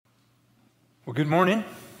Well, good morning.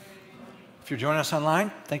 If you're joining us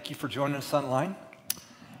online, thank you for joining us online.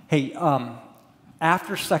 Hey,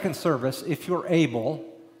 after second service, if you're able,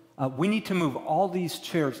 we need to move all these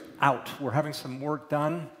chairs out. We're having some work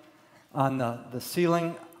done on the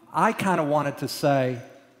ceiling. I kind of wanted to say,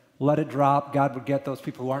 let it drop. God would get those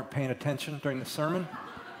people who aren't paying attention during the sermon.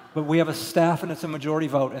 But we have a staff, and it's a majority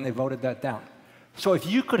vote, and they voted that down. So if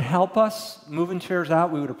you could help us moving chairs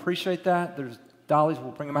out, we would appreciate that. There's dollies,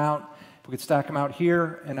 we'll bring them out. If we could stack them out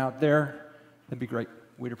here and out there, that'd be great.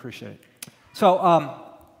 We'd appreciate it. So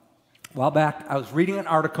a while back, I was reading an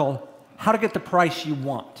article, How to Get the Price You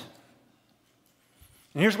Want.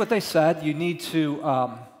 And here's what they said. You need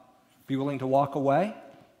to be willing to walk away.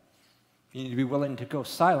 You need to be willing to go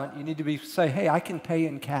silent. You need to say, hey, I can pay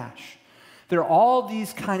in cash. There are all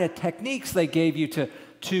these kind of techniques they gave you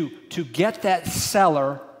to get that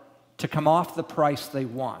seller to come off the price they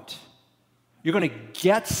want. You're going to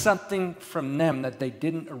get something from them that they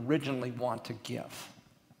didn't originally want to give.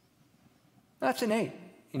 That's innate.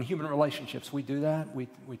 In human relationships, we do that. We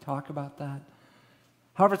talk about that.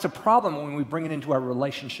 However, it's a problem when we bring it into our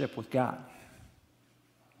relationship with God.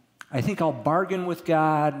 I think I'll bargain with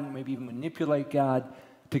God, maybe even manipulate God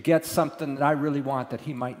to get something that I really want that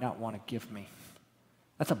He might not want to give me.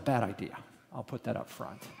 That's a bad idea. I'll put that up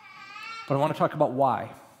front. But I want to talk about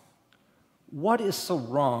why. What is so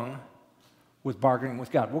wrong with bargaining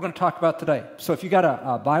with God? We're going to talk about today. So if you got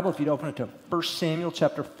a Bible, if you'd open it to 1 Samuel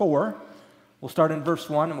chapter 4, we'll start in verse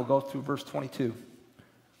 1 and we'll go through verse 22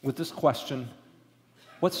 with this question,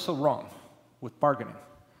 what's so wrong with bargaining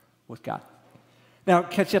with God? Now,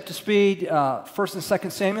 catch you up to speed, 1st and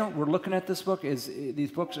 2nd Samuel, we're looking at these books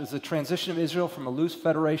is the transition of Israel from a loose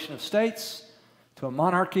federation of states to a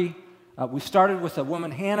monarchy. We started with a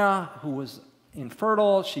woman, Hannah, who was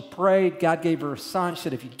infertile. She prayed. God gave her a son. She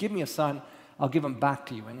said, if you give me a son, I'll give him back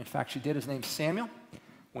to you. And in fact, she did. His name's Samuel.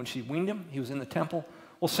 When she weaned him, he was in the temple.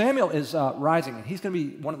 Well, Samuel is rising, and he's going to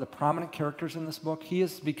be one of the prominent characters in this book. He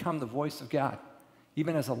has become the voice of God.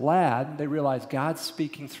 Even as a lad, they realize God's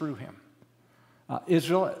speaking through him.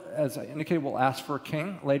 Israel, as I indicated, will ask for a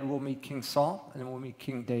king. Later, we'll meet King Saul, and then we'll meet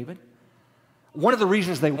King David. One of the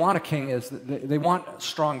reasons they want a king is that they want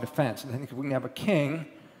strong defense. And I think if we can have a king,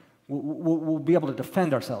 we'll be able to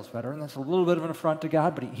defend ourselves better. And that's a little bit of an affront to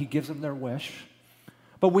God, but he gives them their wish.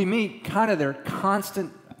 But we meet kind of their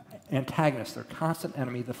constant antagonist, their constant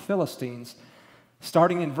enemy, the Philistines.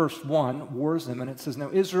 Starting in verse 1, war is imminent. It says, now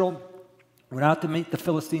Israel went out to meet the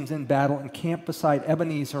Philistines in battle and camped beside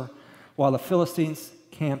Ebenezer while the Philistines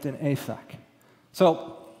camped in Aphek.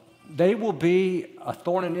 So they will be a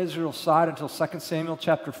thorn in Israel's side until 2 Samuel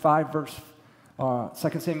chapter 5,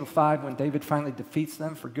 2 Samuel 5, when David finally defeats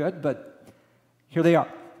them for good. But here they are,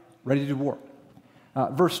 ready to do war.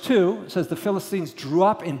 Verse 2 says, the Philistines drew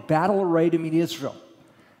up in battle array to meet Israel.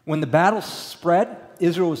 When the battle spread,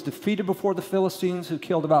 Israel was defeated before the Philistines, who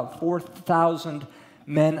killed about 4,000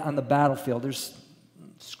 men on the battlefield. There's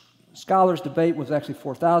scholars debate, was it actually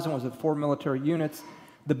 4,000? Was it 4 military units?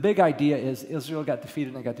 The big idea is Israel got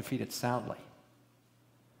defeated, and they got defeated soundly.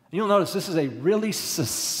 You'll notice this is a really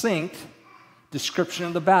succinct description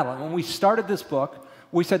of the battle. And when we started this book,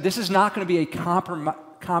 we said this is not going to be a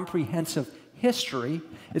comprehensive history.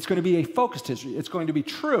 It's going to be a focused history. It's going to be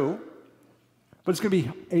true, but it's going to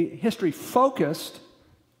be a history focused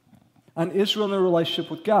on Israel and their relationship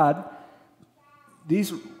with God.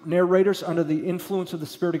 These narrators, under the influence of the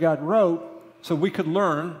Spirit of God, wrote so we could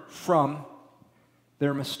learn from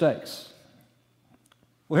their mistakes.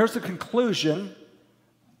 Well, here's the conclusion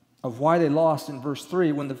of why they lost in verse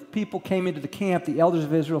 3. When the people came into the camp, the elders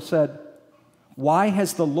of Israel said, why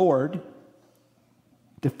has the Lord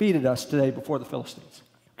defeated us today before the Philistines?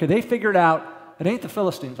 Okay, they figured out it ain't the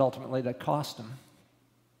Philistines ultimately that cost them.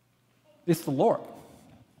 It's the Lord.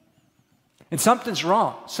 And something's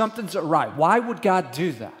wrong. Something's awry. Why would God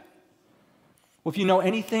do that? Well, if you know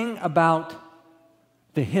anything about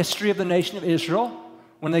the history of the nation of Israel,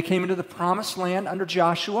 when they came into the promised land under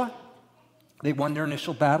Joshua, they won their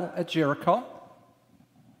initial battle at Jericho.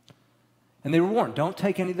 And they were warned, don't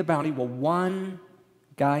take any of the bounty. Well, one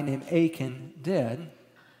guy named Achan did.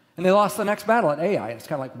 And they lost the next battle at Ai. And it's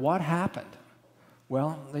kind of like, what happened?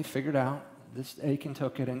 Well, they figured out this Achan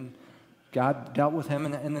took it, and God dealt with him,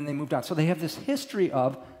 and then they moved on. So they have this history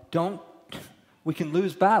of, we can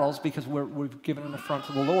lose battles because we've given an affront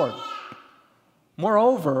to the Lord.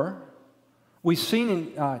 Moreover, we've seen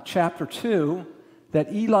in chapter 2 that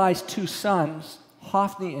Eli's two sons,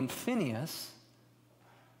 Hophni and Phinehas,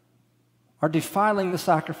 are defiling the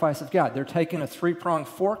sacrifice of God. They're taking a 3-pronged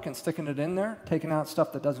fork and sticking it in there, taking out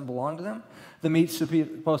stuff that doesn't belong to them. The meat's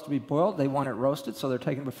supposed to be boiled. They want it roasted, so they're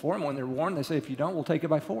taking it before them. When they're warned, they say, if you don't, we'll take it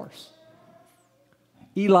by force.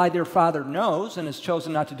 Eli, their father, knows and has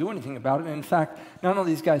chosen not to do anything about it. And in fact, not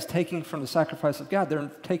only are these guys taking from the sacrifice of God,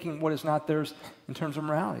 they're taking what is not theirs in terms of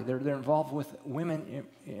morality. They're involved with women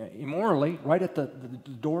immorally right at the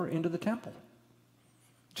door into the temple.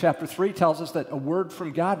 Chapter 3 tells us that a word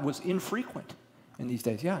from God was infrequent in these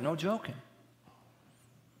days. Yeah, no joking.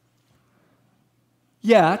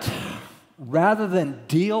 Yet, rather than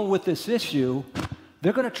deal with this issue,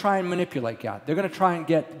 they're going to try and manipulate God. They're going to try and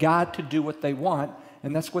get God to do what they want,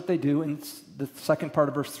 and that's what they do in the second part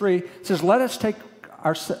of verse 3. It says, let us take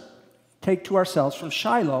to ourselves from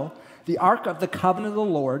Shiloh the ark of the covenant of the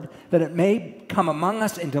Lord, that it may come among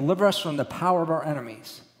us and deliver us from the power of our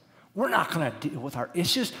enemies. We're not going to deal with our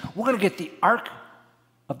issues. We're going to get the ark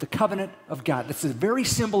of the covenant of God. That's the very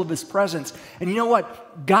symbol of his presence. And you know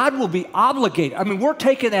what? God will be obligated. I mean, we're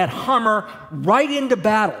taking that Hummer right into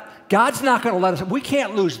battle. God's not going to let us. We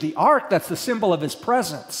can't lose the ark. That's the symbol of his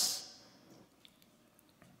presence.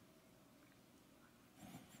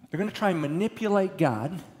 They're going to try and manipulate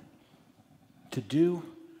God to do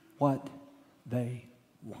what they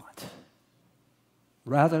want,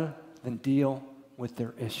 rather than deal with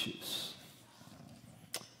their issues.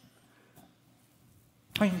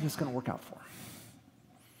 How do you think it's going to work out for them?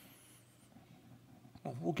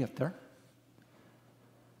 Well, we'll get there.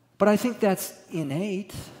 But I think that's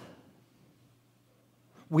innate.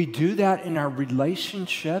 We do that in our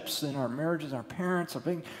relationships, in our marriages, our parents.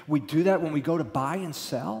 We do that when we go to buy and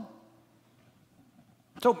sell.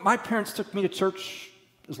 So my parents took me to church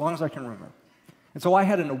as long as I can remember. And so I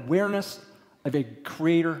had an awareness of a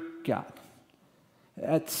creator God.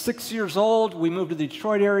 At 6 years old, we moved to the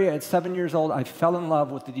Detroit area. At 7 years old, I fell in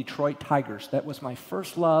love with the Detroit Tigers. That was my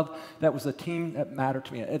first love. That was the team that mattered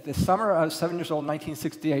to me. At the summer I was 7 years old,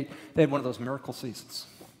 1968, they had one of those miracle seasons.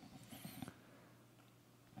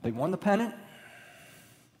 They won the pennant.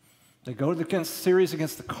 They go to the series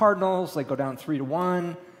against the Cardinals. They go down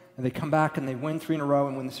 3-1, and they come back and they win 3 in a row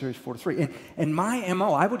and win the series 4-3. And my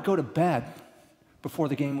MO, I would go to bed before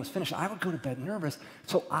the game was finished. I would go to bed nervous,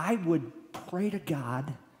 so I would pray to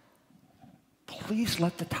God, please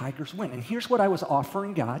let the Tigers win. And here's what I was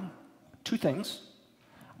offering God, 2 things.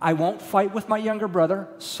 I won't fight with my younger brother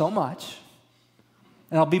so much,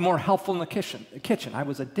 and I'll be more helpful in the kitchen. I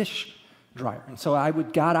was a dish dryer. And so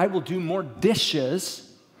God, I will do more dishes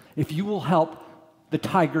if you will help the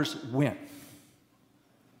Tigers win.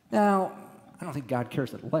 Now, I don't think God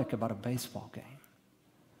cares a lick about a baseball game.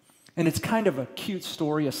 And it's kind of a cute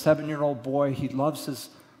story, a 7-year-old boy, he loves his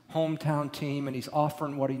hometown team, and he's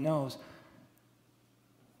offering what he knows.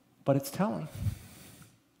 But it's telling.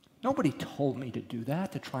 Nobody told me to do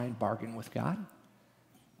that, to try and bargain with God.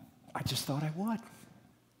 I just thought I would.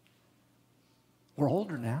 We're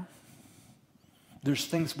older now. There's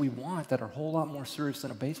things we want that are a whole lot more serious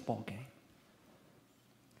than a baseball game.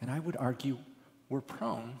 And I would argue we're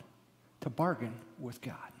prone to bargain with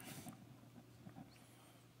God.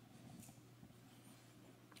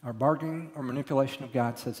 Our bargaining or manipulation of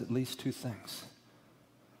God says at least 2 things.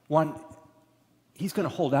 One, he's going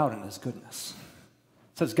to hold out in his goodness.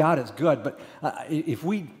 It says God is good, but if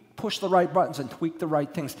we push the right buttons and tweak the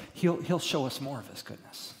right things, he'll show us more of his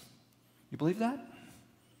goodness. You believe that?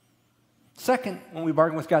 Second, when we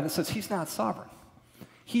bargain with God, it says he's not sovereign.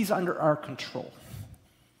 He's under our control.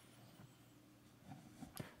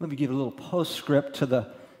 Let me give a little postscript to the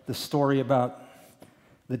story about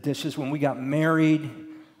the dishes. When we got married,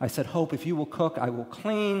 I said, Hope, if you will cook, I will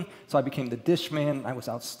clean. So I became the dish man. I was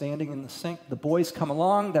outstanding in the sink. The boys come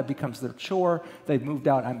along. That becomes their chore. They've moved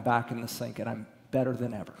out. I'm back in the sink, and I'm better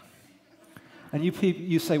than ever. And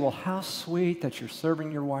you say, well, how sweet that you're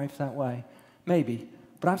serving your wife that way. Maybe,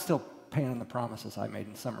 but I'm still paying on the promises I made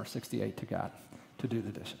in summer of 68 to God to do the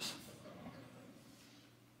dishes.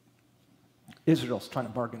 Israel's trying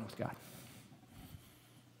to bargain with God.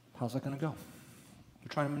 How's that going to go? They're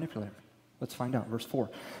trying to manipulate me. Let's find out. Verse 4.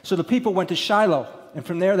 So the people went to Shiloh, and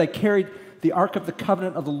from there they carried the ark of the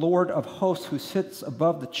covenant of the Lord of hosts, who sits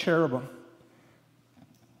above the cherubim.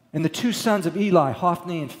 And the 2 sons of Eli,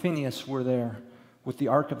 Hophni and Phinehas, were there with the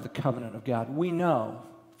ark of the covenant of God. We know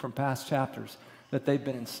from past chapters that they've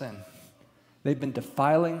been in sin. They've been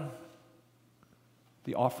defiling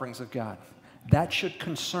the offerings of God. That should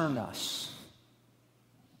concern us,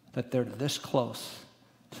 that they're this close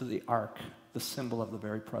to the ark, the symbol of the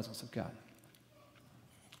very presence of God.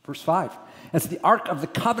 Verse 5, as the ark of the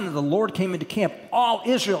covenant of the Lord came into camp, all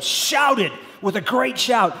Israel shouted with a great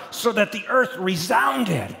shout so that the earth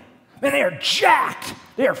resounded. And they are jacked.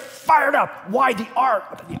 They are fired up. Why? The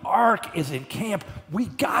ark. The ark is in camp. We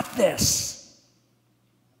got this.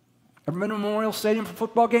 Ever been to Memorial Stadium for a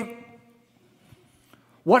football game?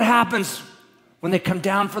 What happens when they come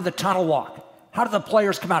down for the tunnel walk? How do the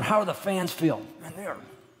players come out? How do the fans feel? Man,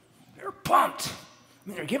 they're pumped. I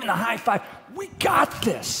mean, they're giving the high five. We got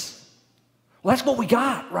this. Well, that's what we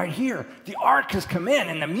got right here. The ark has come in,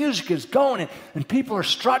 and the music is going, and people are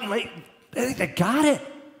strutting. They got it.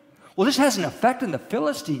 Well, this has an effect in the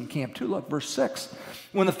Philistine camp too. Look, verse 6.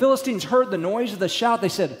 When the Philistines heard the noise of the shout, they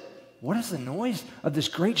said, what does the noise of this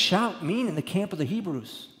great shout mean in the camp of the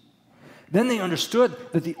Hebrews? Then they understood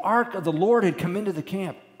that the ark of the Lord had come into the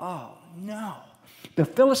camp. Oh, no. The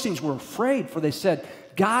Philistines were afraid, for they said,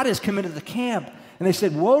 God has come into the camp. And they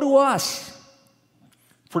said, woe to us,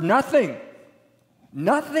 for nothing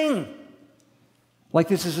like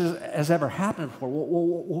this has ever happened before.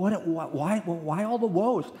 Why all the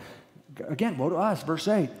woes? Again, woe to us, verse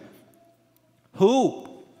 8. Who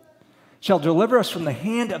shall deliver us from the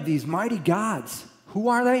hand of these mighty gods? Who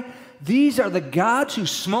are they? These are the gods who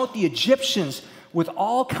smote the Egyptians with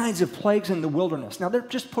all kinds of plagues in the wilderness. Now, they're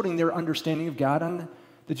just putting their understanding of God on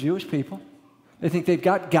the Jewish people. They think they've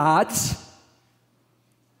got gods,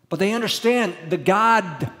 but they understand the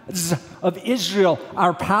gods of Israel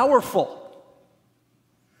are powerful.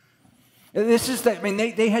 This is that, I mean,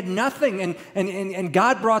 they had nothing, and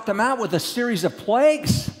God brought them out with a series of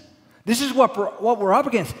plagues. This is what we're up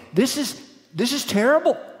against. This is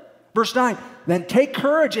terrible. Verse 9, then take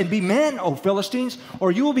courage and be men, O Philistines, or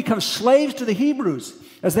you will become slaves to the Hebrews,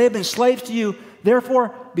 as they have been slaves to you.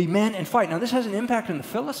 Therefore, be men and fight. Now, this has an impact on the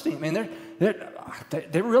Philistines. I mean,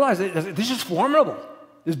 they realize that this is formidable.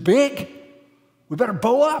 It's big. We better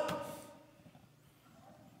bow up.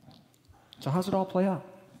 So how does it all play out?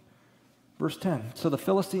 Verse 10, so the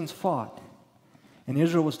Philistines fought, and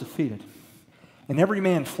Israel was defeated, and every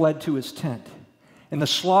man fled to his tent. And the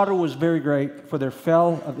slaughter was very great, for there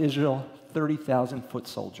fell of Israel 30,000 foot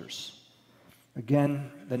soldiers. Again,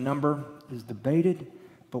 the number is debated,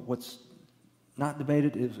 but what's not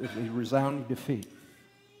debated is a resounding defeat.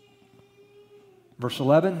 Verse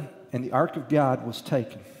 11, and the ark of God was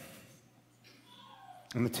taken,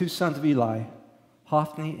 and the two sons of Eli,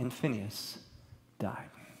 Hophni and Phinehas, died.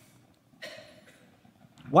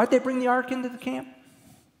 Why'd they bring the ark into the camp?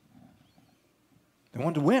 They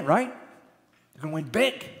wanted to win, right? They're going to win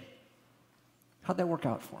big. How'd that work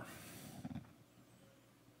out for them?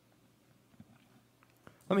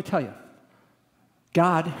 Let me tell you,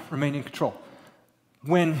 God remained in control.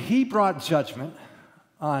 When he brought judgment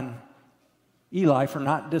on Eli for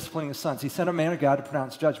not disciplining his sons, he sent a man of God to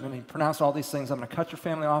pronounce judgment. He pronounced all these things. I'm going to cut your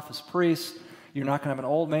family off as priests. You're not going to have an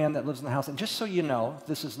old man that lives in the house. And just so you know,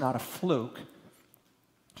 this is not a fluke.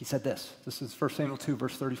 He said this. This is 1 Samuel 2,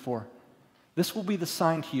 verse 34. This will be the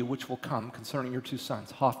sign to you which will come concerning your two sons,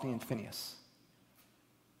 Hophni and Phinehas.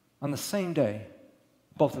 On the same day,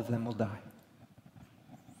 both of them will die.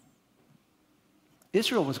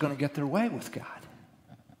 Israel was going to get their way with God.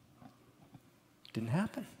 Didn't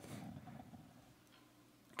happen.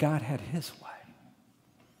 God had his way.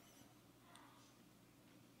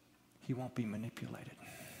 He won't be manipulated.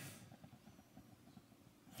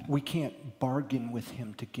 We can't bargain with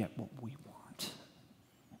him to get what we want.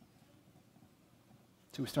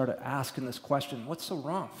 So we started asking this question, what's so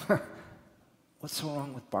wrong? What's so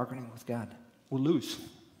wrong with bargaining with God? We'll lose.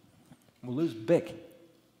 We'll lose big,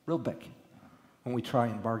 real big, when we try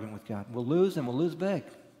and bargain with God. We'll lose, and we'll lose big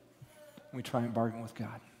when we try and bargain with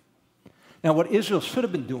God. Now, what Israel should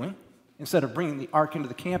have been doing, instead of bringing the ark into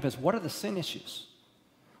the camp, is what are the sin issues?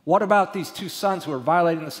 What about these two sons who are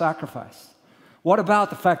violating the sacrifice? What about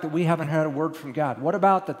the fact that we haven't had a word from God? What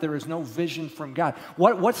about that there is no vision from God?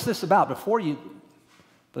 What's this about? But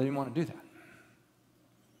they didn't want to do that.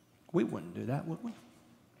 We wouldn't do that, would we?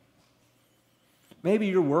 Maybe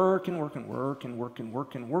you're working,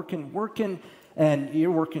 and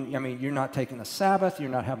you're working, I mean, you're not taking a Sabbath, you're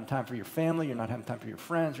not having time for your family, you're not having time for your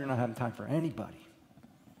friends, you're not having time for anybody.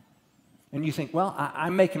 And you think, well,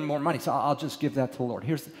 I'm making more money, so I'll just give that to the Lord.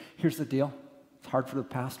 Here's the deal. It's hard for the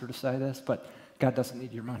pastor to say this, but God doesn't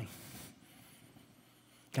need your money.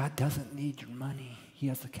 God doesn't need your money. He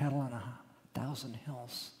has the cattle on 1,000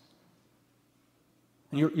 hills.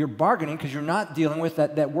 And you're bargaining because you're not dealing with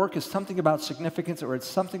that work is something about significance, or it's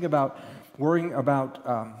something about worrying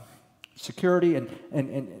about security,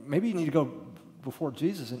 and maybe you need to go before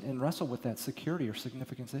Jesus and wrestle with that security or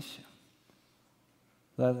significance issue.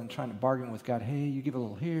 Rather than trying to bargain with God, hey, you give a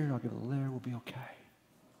little here, I'll give a little there, we'll be okay.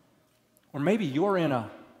 Or maybe you're in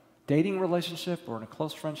a dating relationship or in a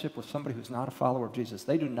close friendship with somebody who's not a follower of Jesus.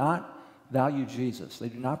 They do not value Jesus. They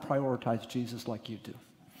do not prioritize Jesus like you do.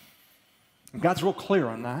 And God's real clear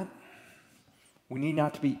on that. We need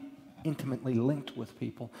not to be intimately linked with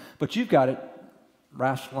people. But you've got it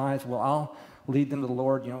rationalized. Well, I'll lead them to the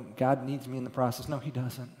Lord. You know, God needs me in the process. No, he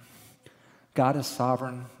doesn't. God is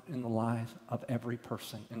sovereign in the lives of every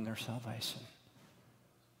person in their salvation.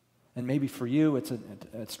 And maybe for you,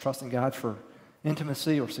 it's trusting God for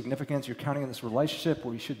intimacy or significance. You're counting on this relationship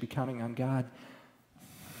where you should be counting on God.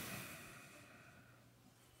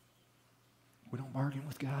 We don't bargain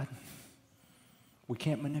with God. We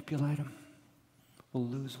can't manipulate him. We'll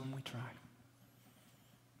lose when we try.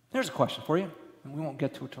 There's a question for you, and we won't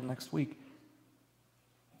get to it till next week.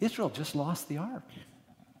 Israel just lost the ark.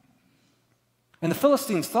 And the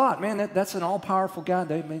Philistines thought, man, that's an all-powerful God.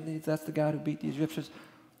 That's the God who beat the Egyptians.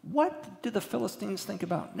 What do the Philistines think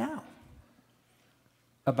about now?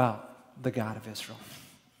 About the God of Israel.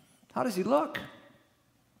 How does he look?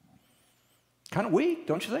 Kind of weak,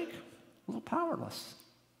 don't you think? A little powerless.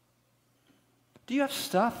 Do you have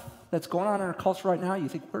stuff that's going on in our culture right now? You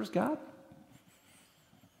think, where's God?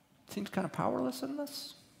 Seems kind of powerless in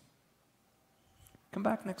this. Come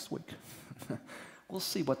back next week. We'll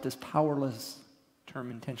see what this powerless term,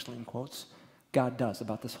 intentionally in quotes, God does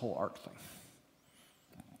about this whole ark thing.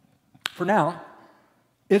 For now,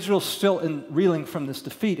 Israel's still reeling from this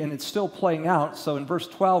defeat, and it's still playing out. So in verse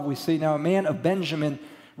 12, we see, now a man of Benjamin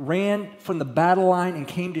ran from the battle line and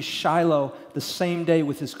came to Shiloh the same day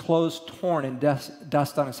with his clothes torn and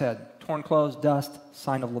dust on his head. Torn clothes, dust,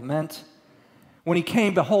 sign of lament. When he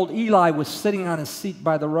came, behold, Eli was sitting on his seat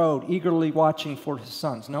by the road, eagerly watching for his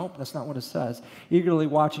sons. Nope, that's not what it says. Eagerly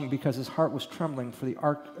watching because his heart was trembling for the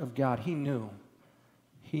ark of God. He knew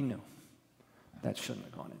that shouldn't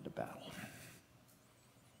have gone into battle.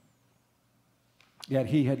 Yet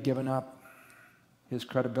he had given up his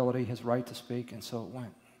credibility, his right to speak, and so it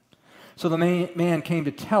went. So the man came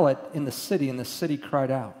to tell it in the city, and the city cried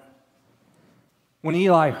out. When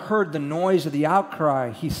Eli heard the noise of the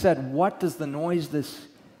outcry, he said, what does the noise, this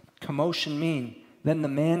commotion mean? Then the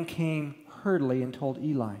man came hurriedly and told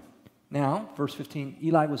Eli. Now, verse 15,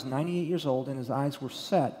 Eli was 98 years old, and his eyes were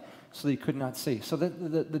set, so that he could not see. So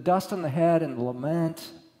the dust on the head and the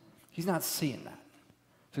lament, he's not seeing that.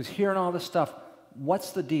 So he's hearing all this stuff.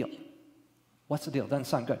 What's the deal? What's the deal? Doesn't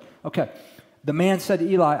sound good. Okay. The man said to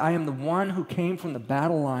Eli, I am the one who came from the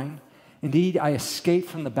battle line. Indeed, I escaped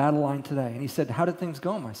from the battle line today. And he said, how did things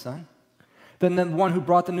go, my son? Then the one who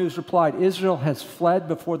brought the news replied, Israel has fled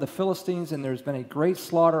before the Philistines, and there's been a great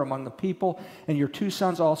slaughter among the people, and your two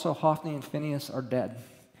sons also, Hophni and Phinehas, are dead,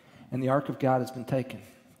 and the ark of God has been taken.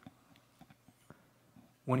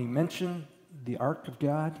 When he mentioned the ark of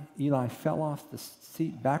God, Eli fell off the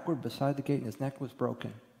seat backward beside the gate, and his neck was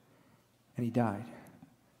broken, and he died,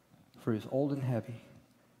 for he was old and heavy.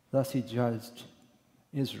 Thus he judged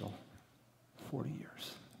Israel 40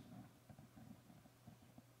 years.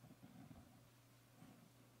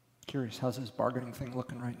 Curious, how's this bargaining thing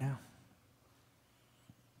looking right now?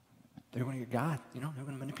 They're going to get God, they're going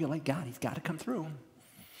to manipulate God. He's got to come through.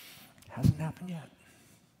 Hasn't happened yet.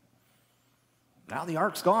 Now the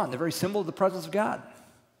ark's gone, the very symbol of the presence of God.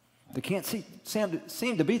 They can't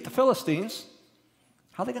seem to beat the Philistines.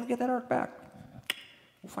 How are they going to get that ark back?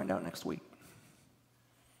 We'll find out next week.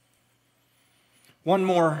 One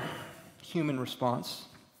more human response,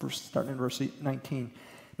 starting in verse 19.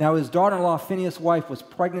 Now his daughter-in-law, Phinehas' wife, was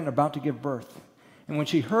pregnant, about to give birth. And when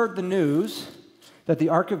she heard the news that the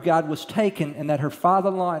ark of God was taken and that her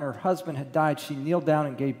father-in-law and her husband had died, she kneeled down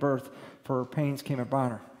and gave birth, for her pains came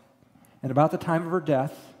upon her. And about the time of her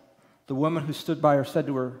death, the woman who stood by her said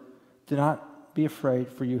to her, do not be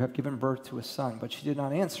afraid, for you have given birth to a son. But she did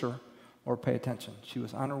not answer or pay attention. She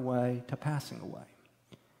was on her way to passing away.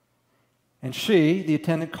 And she, the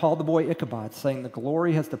attendant, called the boy Ichabod, saying, the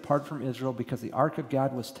glory has departed from Israel because the ark of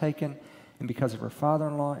God was taken and because of her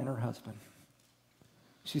father-in-law and her husband.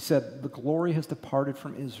 She said, the glory has departed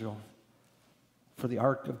from Israel, for the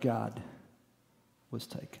ark of God was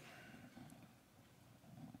taken.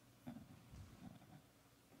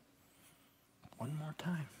 One more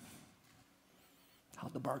time.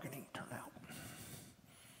 How'd the bargaining turn out?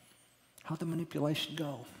 How'd the manipulation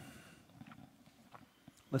go?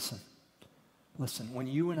 Listen, when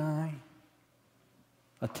you and I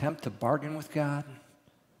attempt to bargain with God,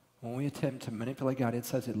 when we attempt to manipulate God, it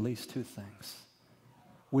says at least two things.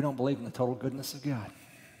 We don't believe in the total goodness of God.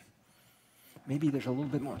 Maybe there's a little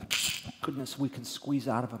bit more goodness we can squeeze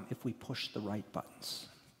out of him if we push the right buttons.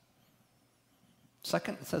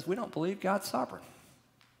 Second, it says we don't believe God's sovereign.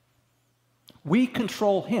 We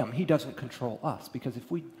control him. He doesn't control us. Because if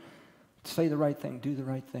we say the right thing, do the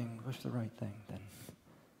right thing, push the right thing,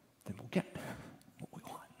 then then we'll get what we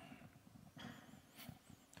want.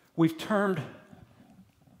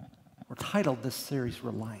 We're titled this series,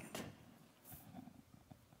 Reliant.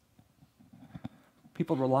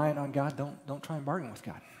 People reliant on God, don't try and bargain with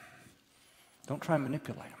God. Don't try and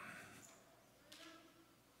manipulate him.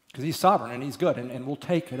 Because he's sovereign and he's good, and we'll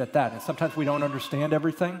take it at that. And sometimes we don't understand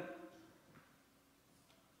everything,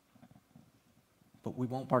 but we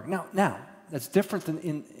won't bargain. Now, that's different than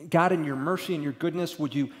in God, in your mercy and your goodness.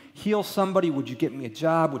 Would you heal somebody? Would you get me a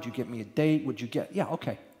job? Would you get me a date? Yeah,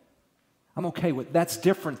 okay. I'm okay with that's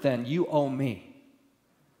different than you owe me.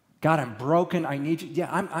 God, I'm broken. I need you. Yeah,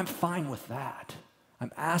 I'm fine with that.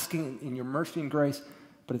 I'm asking in your mercy and grace,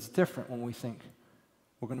 but it's different when we think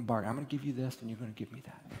we're going to bargain. I'm going to give you this, and you're going to give me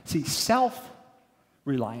that. See,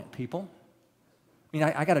 self-reliant people, I mean,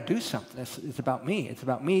 I got to do something. It's about me. It's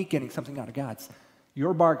about me getting something out of God. It's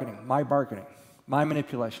your bargaining, my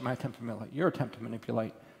manipulation, my attempt to manipulate, your attempt to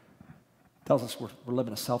manipulate tells us we're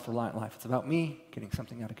living a self-reliant life. It's about me getting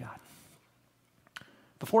something out of God.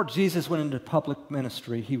 Before Jesus went into public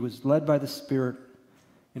ministry, he was led by the Spirit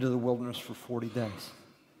into the wilderness for 40 days.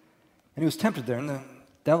 And he was tempted there, and the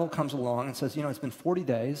devil comes along and says, it's been 40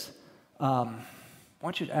 days. Why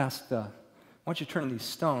don't you turn these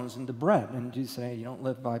stones into bread? And Jesus said, you don't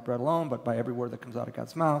live by bread alone, but by every word that comes out of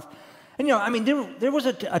God's mouth. And, there was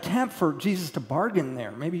an attempt for Jesus to bargain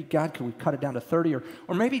there. Maybe God could cut it down to 30, or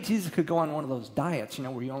maybe Jesus could go on one of those diets,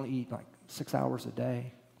 where you only eat like 6 hours a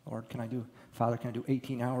day. Lord, Father, can I do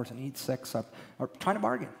 18 hours and eat 6? Or trying to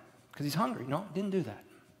bargain because he's hungry. No, didn't do that.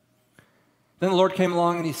 Then the Lord came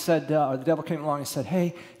along and he said, or the devil came along and said,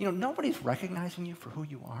 hey, nobody's recognizing you for who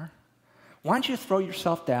you are. Why don't you throw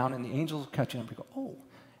yourself down and the angels will catch you up and go, oh.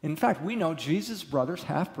 In fact, we know Jesus' brothers,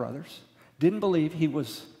 half-brothers, didn't believe he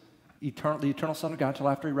was the eternal Son of God until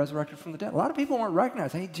after he resurrected from the dead. A lot of people weren't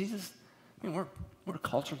recognizing, hey, Jesus, we're a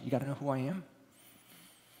culture, you got to know who I am.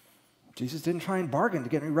 Jesus didn't try and bargain to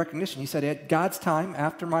get any recognition. He said, at God's time,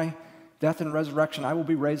 after my death and resurrection, I will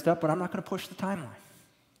be raised up, but I'm not going to push the timeline.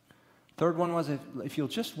 Third one was, if you'll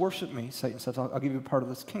just worship me, Satan says, I'll give you a part of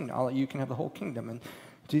this kingdom. You can have the whole kingdom. And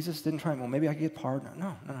Jesus didn't try, well, maybe I can get part.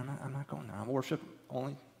 No, I'm not going there. I'll worship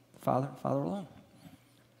only the Father alone.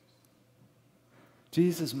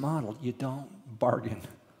 Jesus modeled, you don't bargain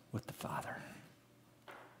with the Father.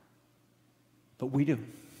 But we do.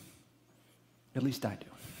 At least I do.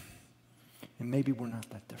 And maybe we're not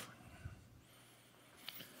that different.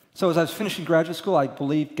 So as I was finishing graduate school, I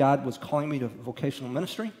believed God was calling me to vocational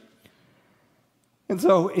ministry. And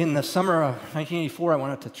so in the summer of 1984, I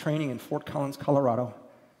went out to training in Fort Collins, Colorado.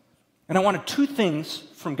 And I wanted two things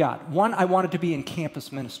from God. One, I wanted to be in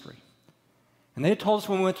campus ministry. And they had told us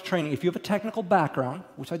when we went to training, if you have a technical background,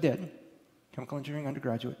 which I did, chemical engineering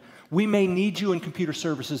undergraduate, we may need you in computer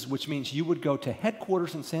services, which means you would go to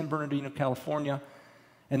headquarters in San Bernardino, California,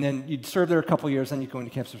 and then you'd serve there a couple of years, then you'd go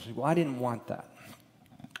into campus ministry. Well, I didn't want that.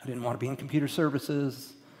 I didn't want to be in computer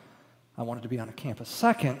services. I wanted to be on a campus.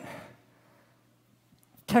 Second,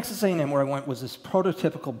 Texas A&M, where I went, was this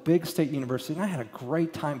prototypical big state university, and I had a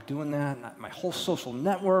great time doing that. And my whole social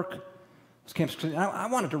network was campus. I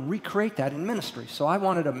wanted to recreate that in ministry, so I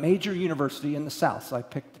wanted a major university in the South. So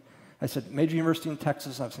I said major university in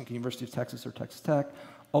Texas. I was thinking University of Texas or Texas Tech.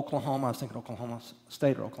 Oklahoma, I was thinking Oklahoma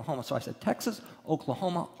State or Oklahoma. So I said Texas,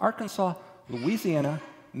 Oklahoma, Arkansas, Louisiana,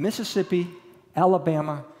 Mississippi,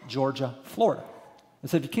 Alabama, Georgia, Florida. I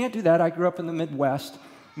said, if you can't do that, I grew up in the Midwest,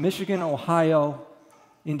 Michigan, Ohio,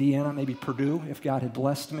 Indiana, maybe Purdue, if God had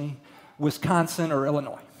blessed me, Wisconsin or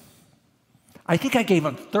Illinois. I think I gave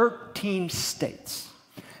them 13 states.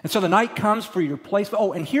 And so the night comes for your placement.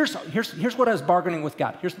 Oh, and here's what I was bargaining with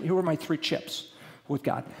God. Here were my 3 chips with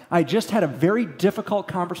God. I just had a very difficult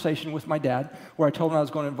conversation with my dad where I told him I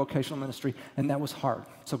was going into vocational ministry, and that was hard.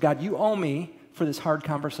 So God, you owe me for this hard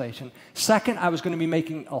conversation. Second, I was going to be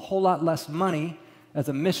making a whole lot less money as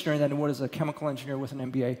a missionary than I would as a chemical engineer with an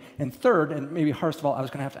MBA. And third, and maybe hardest of all, I was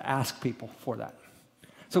going to have to ask people for that.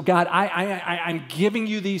 So God, I'm giving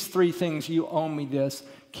you these 3 things. You owe me this.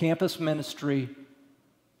 Campus ministry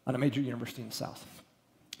on a major university in the South.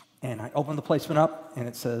 And I opened the placement up, and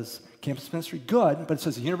it says, campus ministry, good, but it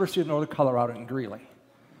says the University of Northern Colorado in Greeley.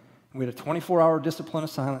 And we had a 24-hour discipline of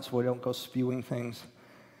silence so we don't go spewing things.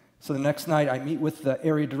 So the next night, I meet with the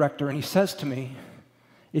area director, and he says to me,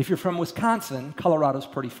 if you're from Wisconsin, Colorado's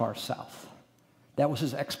pretty far south. That was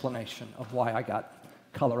his explanation of why I got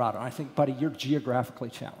Colorado. And I think, buddy, you're geographically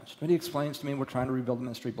challenged. And he explains to me, we're trying to rebuild the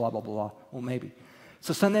ministry, blah, blah, blah. Well, maybe.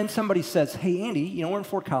 So then somebody says, hey, Andy, we're in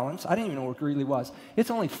Fort Collins. I didn't even know where Greeley was. It's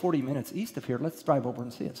only 40 minutes east of here. Let's drive over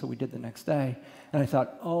and see it. So we did the next day. And I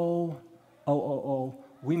thought,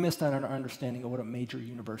 we we missed out on our understanding of what a major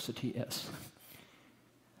university is.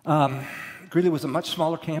 Greeley was a much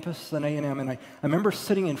smaller campus than A&M, and I remember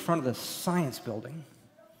sitting in front of the science building,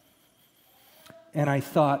 and I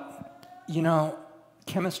thought,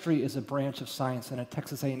 chemistry is a branch of science, and at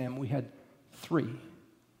Texas A&M we had 3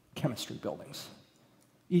 chemistry buildings,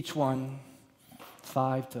 each one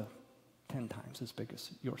 5 to 10 times as big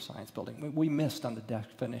as your science building. We missed on the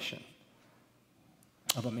definition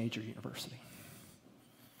of a major university.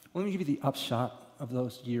 Let me give you the upshot of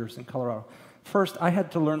those years in Colorado. First, I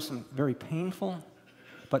had to learn some very painful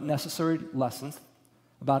but necessary lessons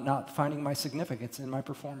about not finding my significance in my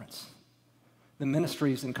performance. The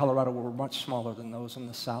ministries in Colorado were much smaller than those in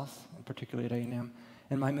the South, and particularly at A&M,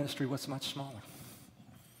 and my ministry was much smaller.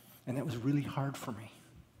 And it was really hard for me.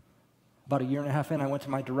 About a year and a half in, I went to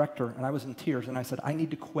my director, and I was in tears, and I said, I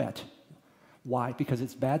need to quit. Why? Because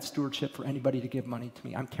it's bad stewardship for anybody to give money to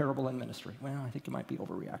me. I'm terrible in ministry. Well, I think you might be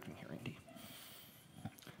overreacting here, Andy.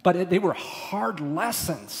 But they were hard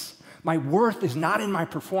lessons. My worth is not in my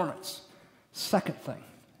performance. Second thing,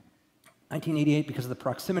 1988, because of the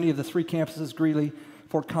proximity of the 3 campuses, Greeley,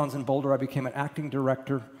 Fort Collins, and Boulder, I became an acting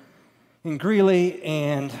director in Greeley,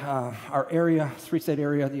 and our area, 3-state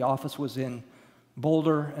area, the office was in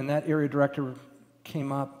Boulder, and that area director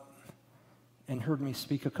came up and heard me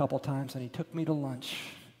speak a couple times, and he took me to lunch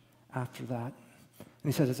after that. And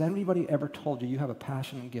he said, has anybody ever told you you have a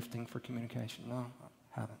passion and gifting for communication? No,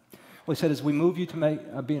 I haven't. Well, he said, as we move you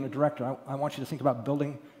to being a director, I want you to think about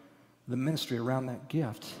building the ministry around that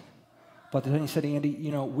gift. But then he said, Andy,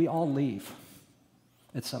 we all leave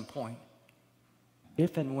at some point.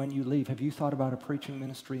 If and when you leave, have you thought about a preaching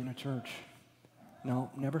ministry in a church? No,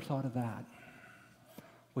 never thought of that.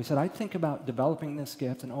 We said, I'd think about developing this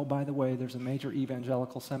gift, and oh, by the way, there's a major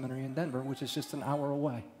evangelical seminary in Denver, which is just an hour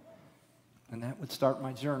away. And that would start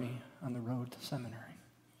my journey on the road to seminary.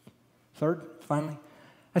 Third, finally,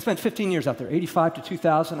 I spent 15 years out there, 85 to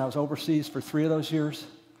 2000. I was overseas for 3 of those years.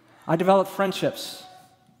 I developed friendships.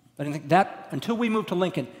 I didn't think that, until we moved to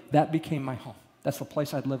Lincoln, that became my home. That's the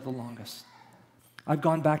place I'd lived the longest. I've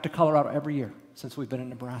gone back to Colorado every year since we've been in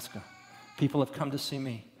Nebraska. People have come to see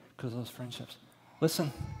me because of those friendships.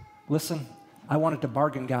 Listen, I wanted to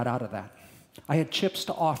bargain God out of that. I had chips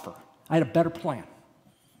to offer. I had a better plan.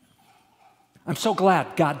 I'm so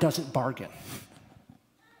glad God doesn't bargain.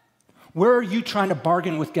 Where are you trying to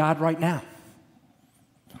bargain with God right now?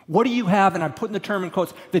 What do you have, and I'm putting the term in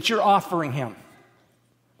quotes, that you're offering him?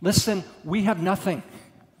 Listen, we have nothing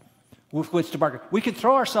with which to bargain. We can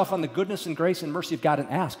throw ourselves on the goodness and grace and mercy of God and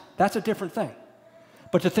ask. That's a different thing.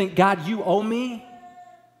 But to think, God, you owe me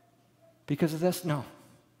because of this? No.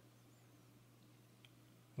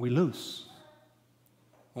 We lose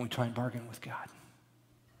when we try and bargain with God.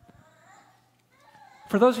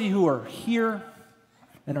 For those of you who are here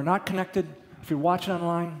and are not connected, if you're watching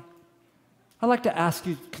online, I'd like to ask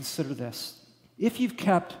you to consider this. If you've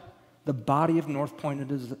kept the body of North Point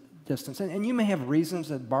at a distance, and you may have reasons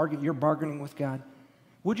that you're bargaining with God,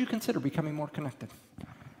 would you consider becoming more connected?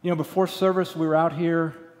 Before service, we were out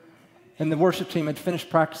here, and the worship team had finished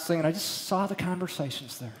practicing, and I just saw the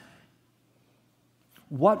conversations there.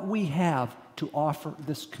 What we have to offer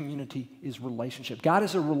this community is relationship. God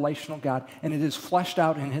is a relational God, and it is fleshed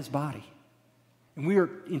out in his body. And we are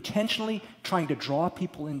intentionally trying to draw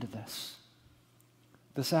people into this.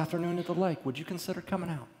 This afternoon at the lake, would you consider coming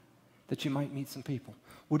out that you might meet some people?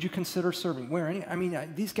 Would you consider serving?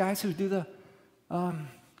 These guys who do the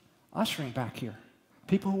ushering back here,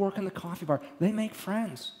 people who work in the coffee bar, they make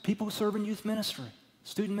friends. People who serve in youth ministry,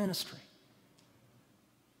 student ministry.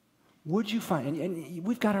 Would you find, and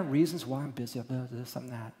we've got our reasons why I'm busy, this, I'm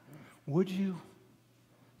that. Would you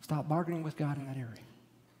stop bargaining with God in that area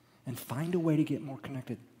and find a way to get more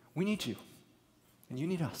connected? We need you, and you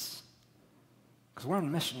need us. Because we're on a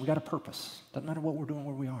mission. We got a purpose. Doesn't matter what we're doing,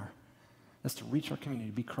 where we are. That's to reach our community,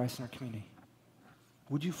 to be Christ in our community.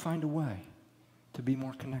 Would you find a way to be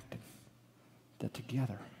more connected, that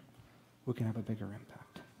together we can have a bigger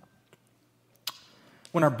impact?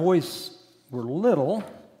 When our boys were little,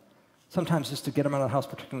 sometimes just to get them out of the house,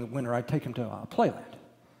 particularly in the winter, I'd take them to Playland.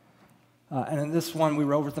 And in this one, we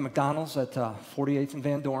were over at the McDonald's at 48th and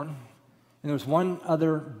Van Dorn. And there was one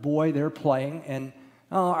other boy there playing, and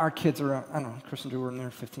our kids are, Chris and Drew were in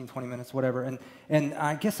there 15, 20 minutes, whatever. And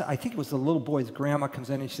I think it was the little boy's grandma comes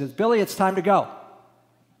in and she says, Billy, it's time to go.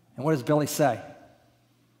 And what does Billy say?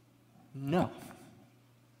 No.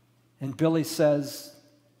 And Billy says,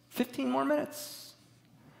 15 more minutes.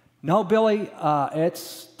 No, Billy,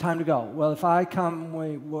 it's time to go. Well, if I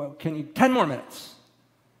come, can you, 10 more minutes.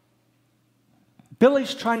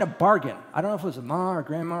 Billy's trying to bargain. I don't know if it was a mom or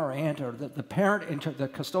grandma or aunt or the parent, the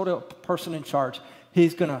custodial person in charge.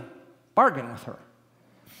 He's going to bargain with her.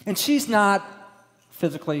 And she's not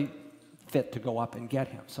physically fit to go up and get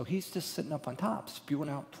him. So he's just sitting up on top, spewing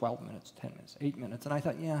out 12 minutes, 10 minutes, 8 minutes. And I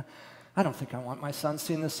thought, yeah, I don't think I want my son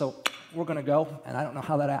seeing this, so we're going to go. And I don't know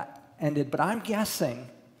how that ended, but I'm guessing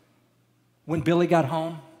when Billy got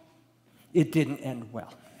home, it didn't end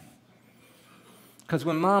well. Because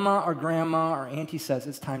when mama or grandma or auntie says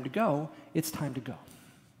it's time to go, it's time to go.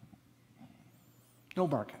 No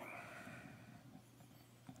bargaining.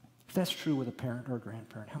 If that's true with a parent or a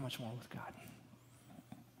grandparent, how much more with God?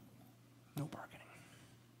 No bargaining.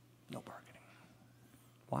 No bargaining.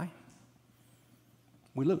 Why?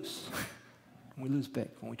 We lose. We lose big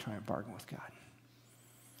when we try and bargain with God.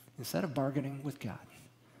 Instead of bargaining with God,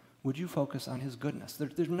 would you focus on his goodness?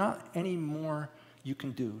 There's not any more you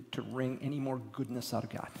can do to wring any more goodness out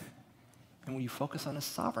of God. And when you focus on his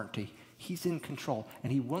sovereignty, he's in control,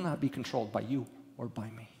 and he will not be controlled by you or by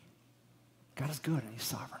me. God is good and he's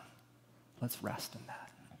sovereign. Let's rest in that.